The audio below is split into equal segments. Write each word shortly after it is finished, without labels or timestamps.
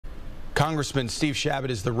Congressman Steve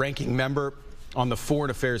Chabot is the ranking member on the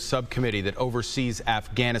Foreign Affairs Subcommittee that oversees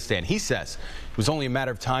Afghanistan. He says it was only a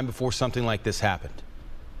matter of time before something like this happened.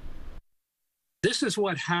 This is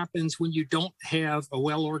what happens when you don't have a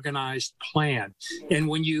well-organized plan, and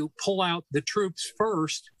when you pull out the troops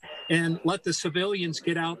first and let the civilians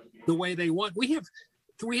get out the way they want. We have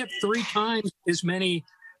 3 times as many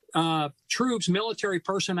troops, military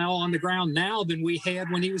personnel on the ground now than we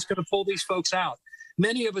had when he was going to pull these folks out.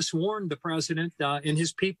 Many of us warned the president and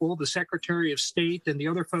his people, the Secretary of State and the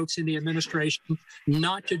other folks in the administration,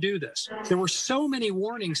 not to do this. There were so many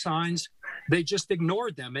warning signs, they just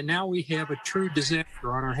ignored them, and now we have a true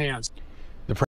disaster on our hands.